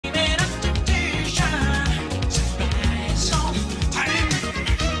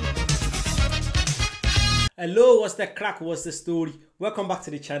Hello, what's the crack? What's the story? Welcome back to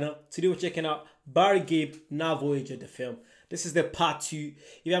the channel. Today we're checking out GIBB, now Voyager, the film. This is the part 2.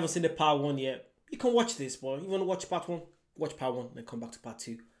 If you haven't seen the part 1 yet, you can watch this, but you want to watch part 1? Watch part 1, then come back to part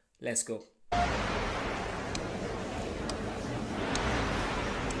 2. Let's go.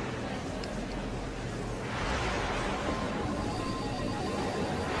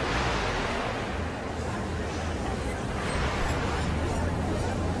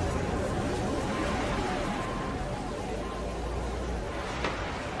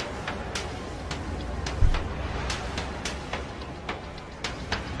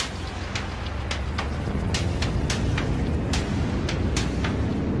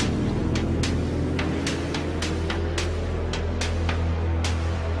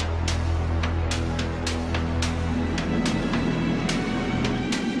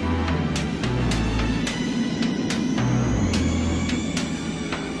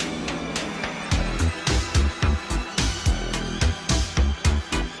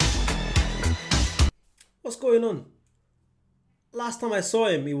 What's going on? Last time I saw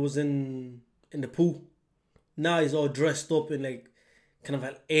him, he was in the pool. Now he's all dressed up in like kind of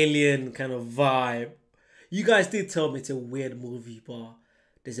an alien kind of vibe. You guys did tell me it's a weird movie, but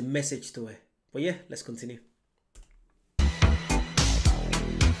there's a message to it. But yeah, let's continue.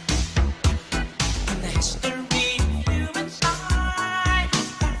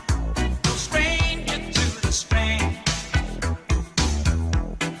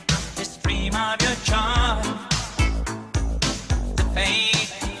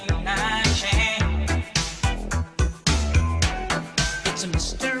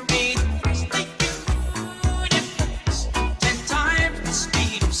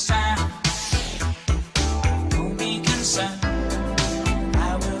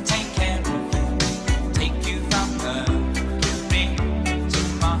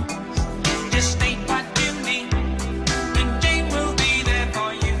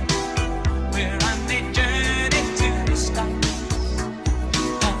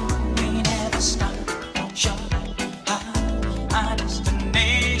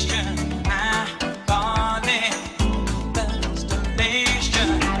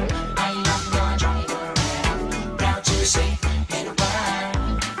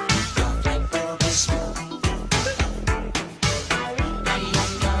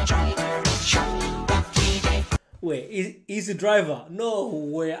 Wait, he's the driver? No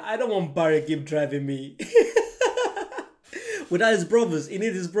way, I don't want GIBB driving me. Without his brothers, he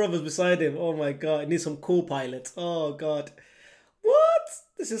needs his brothers beside him. Oh my god, he needs some co-pilots. Oh god. What?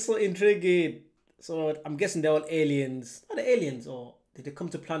 This is so intriguing. So I'm guessing they're all aliens. Are they aliens, or did they come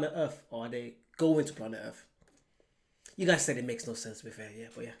to planet Earth, or are they going to planet Earth? You guys said it makes no sense to be fair, yeah,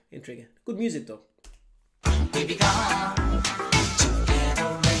 but yeah, intriguing. Good music though. Baby,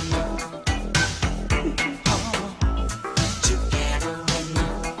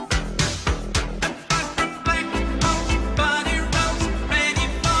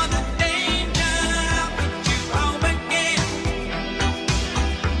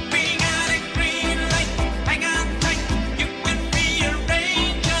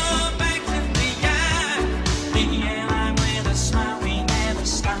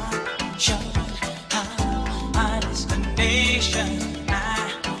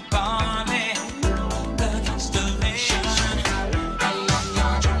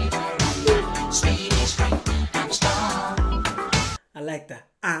 I like that.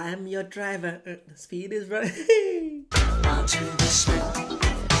 I'm your driver. The speed is right.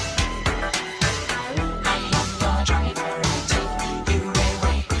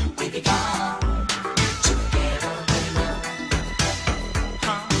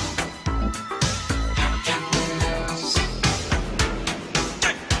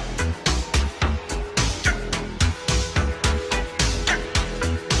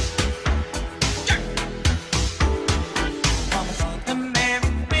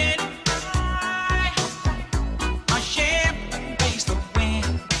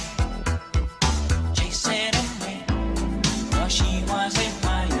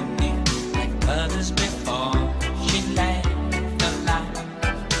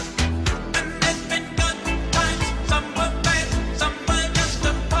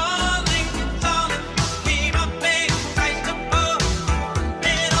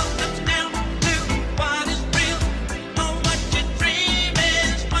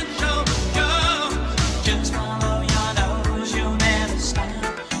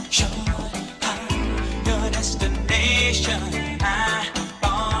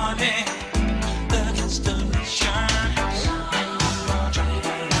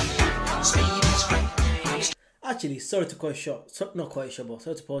 actually, sorry to cut it short. So, not cut it short, but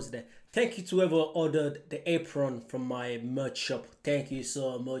sorry to pause it there. Thank you to whoever ordered the apron from my merch shop. Thank you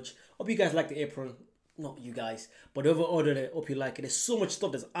so much. Hope you guys like the apron. Not you guys, but whoever ordered it, hope you like it. There's so much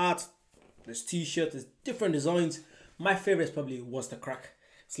stuff. There's art, there's t-shirts, there's different designs. My favorite is probably What's the Crack.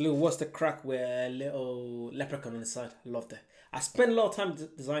 It's a little What's the Crack with a little leprechaun on the side. I loved it. I spent a lot of time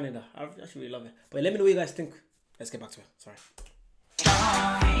designing that. I actually really love it. But let me know what you guys think. Let's get back to it. Sorry.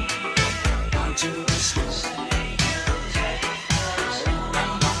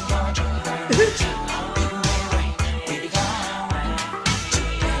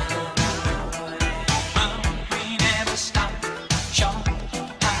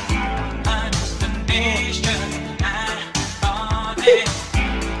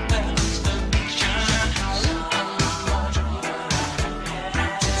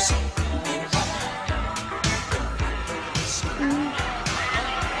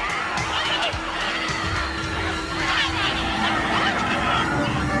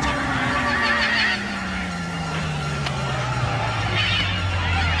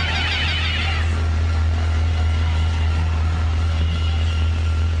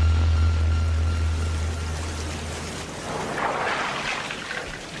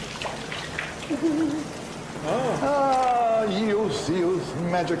 Youth,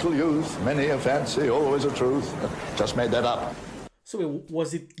 magical youth, many a fancy, always a truth. Just made that up. So wait,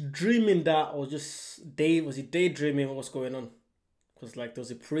 was it dreaming that, or just was he daydreaming? What was going on? Because like there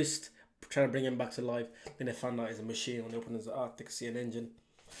was a priest trying to bring him back to life. Then they found out it's a machine. When they opened his art, they could see an engine.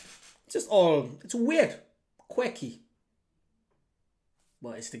 Just all, it's weird, quirky.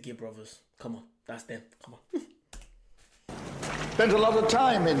 But it's the GIBB brothers. Come on, that's them. Come on. Spent a lot of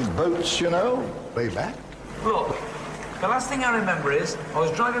time in boats, you know, way back. Look, the last thing I remember is I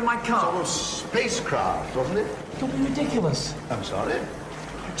was driving my car. It was spacecraft, wasn't it? Don't be ridiculous. I'm sorry.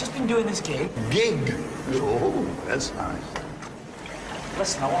 I've just been doing this gig. Gig. Oh, that's nice.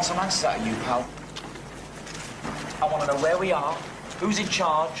 Listen, I want some answers out of you, pal. I want to know where we are, who's in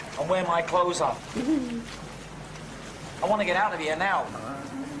charge, and where my clothes are. I want to get out of here now.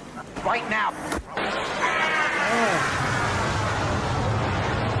 Right now.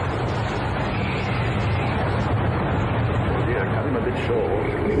 I'm a bit short.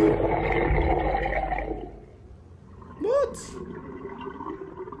 What?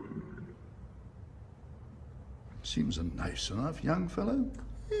 Seems a nice enough young fellow.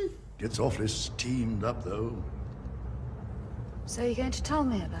 Gets awfully steamed up, though. So you're going to tell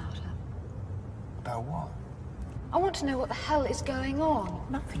me about her? About what? I want to know what the hell is going on.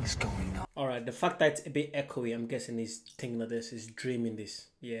 Nothing's going on. Alright, the fact that it's a bit echoey, I'm guessing he's thinking of this, he's dreaming this.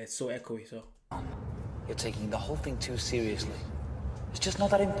 Yeah, it's so echoey, so. You're taking the whole thing too seriously. It's just not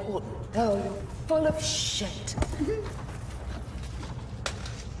that important. Oh, you're full of shit.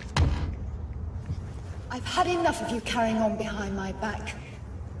 I've had enough of you carrying on behind my back.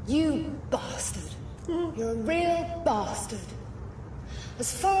 You bastard. You're a real bastard.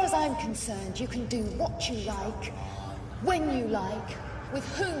 As far as I'm concerned, you can do what you like, when you like, with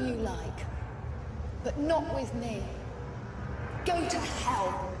whom you like, but not with me. Go to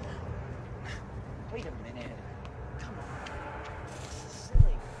hell. Wait a minute. Come on. This is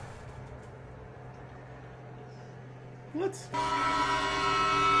silly. What?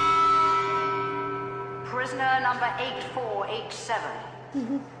 Prisoner number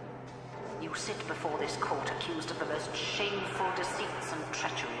 8487. You sit before this court accused of the most shameful deceits and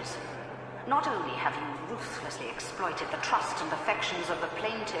treacheries. Not only have you ruthlessly exploited the trust and affections of the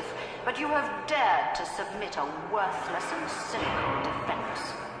plaintiff, but you have dared to submit a worthless and cynical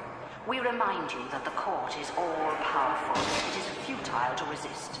defense. We remind you that the court is all-powerful. It is futile to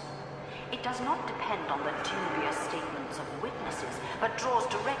resist. It does not depend on the dubious statements of witnesses, but draws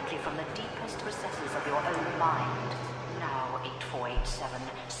directly from the deepest recesses of your own mind. Now, 8487,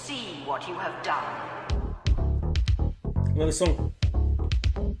 see what you have done. Another song.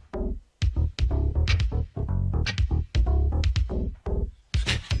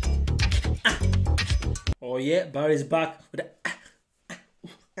 Oh yeah, Barry's back with the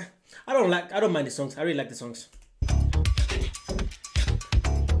I don't mind the songs. I really like the songs.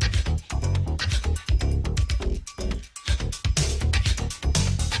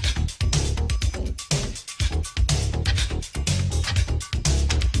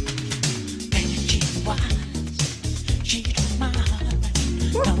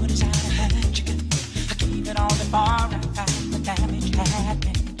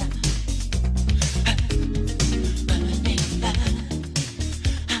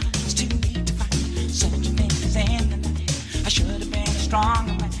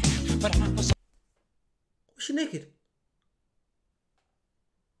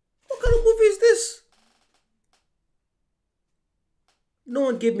 No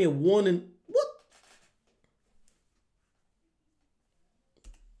one gave me a warning. What?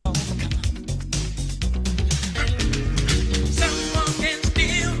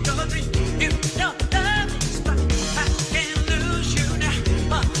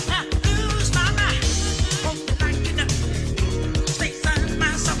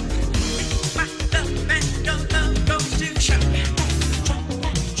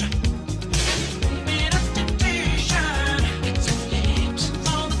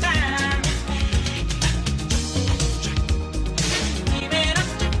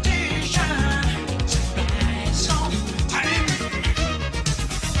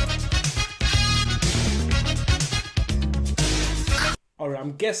 Alright,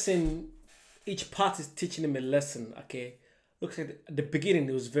 I'm guessing each part is teaching him a lesson, okay? Looks like at the beginning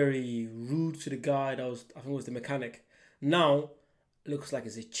it was very rude to the guy that was, I think it was the mechanic. Now, looks like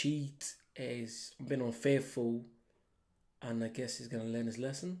it's a cheat, he's been unfaithful, and I guess he's gonna learn his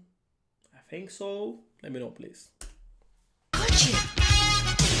lesson. I think so. Let me know, please.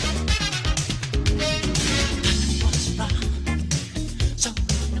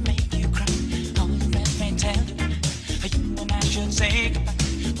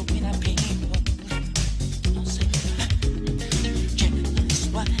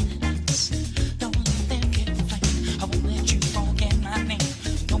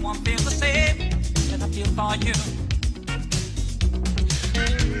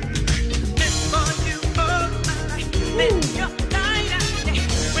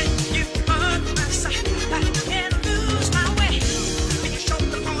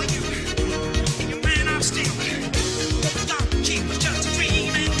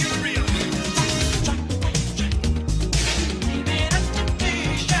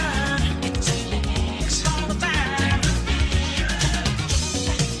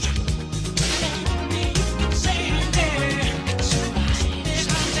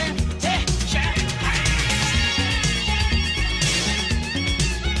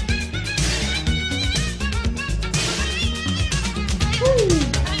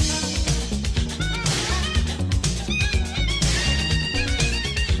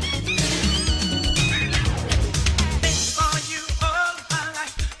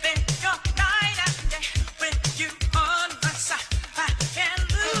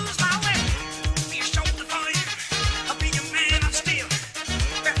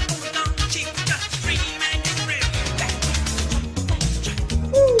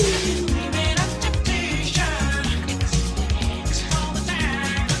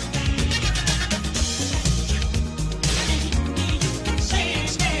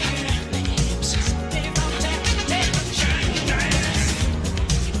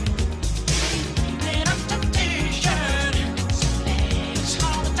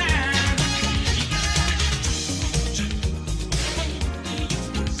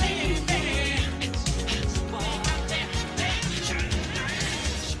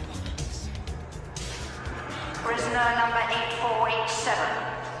 Prisoner number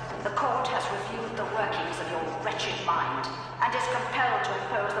 8487. The court has reviewed the workings of your wretched mind and is compelled to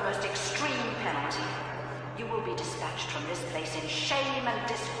impose the most extreme penalty. You will be dispatched from this place in shame and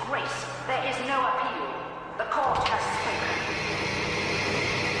disgrace. There is no appeal. The court has spoken.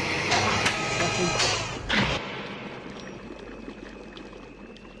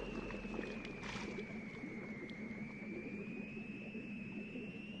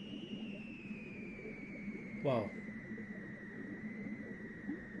 Wow.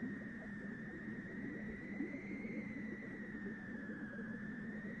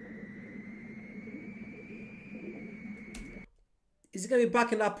 Is he gonna be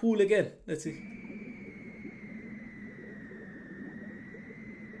back in that pool again? Let's see.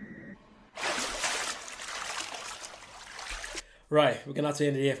 Right, we're gonna have to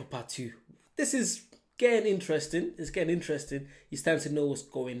end it here for part 2. This is getting interesting. It's getting interesting. He's starting to know what's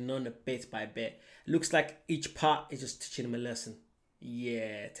going on a bit by bit. It looks like each part is just teaching him a lesson.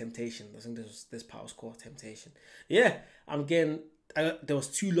 Yeah, temptation. I think this part was called temptation. Yeah, I'm getting. There was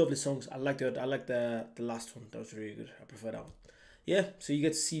 2 lovely songs. I like the last one. That was really good. I prefer that one. Yeah, so you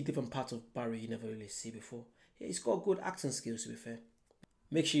get to see different parts of Barry you never really see before. Yeah, he's got good acting skills, to be fair.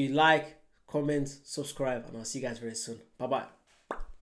 Make sure you like, comment, subscribe, and I'll see you guys very soon. Bye bye.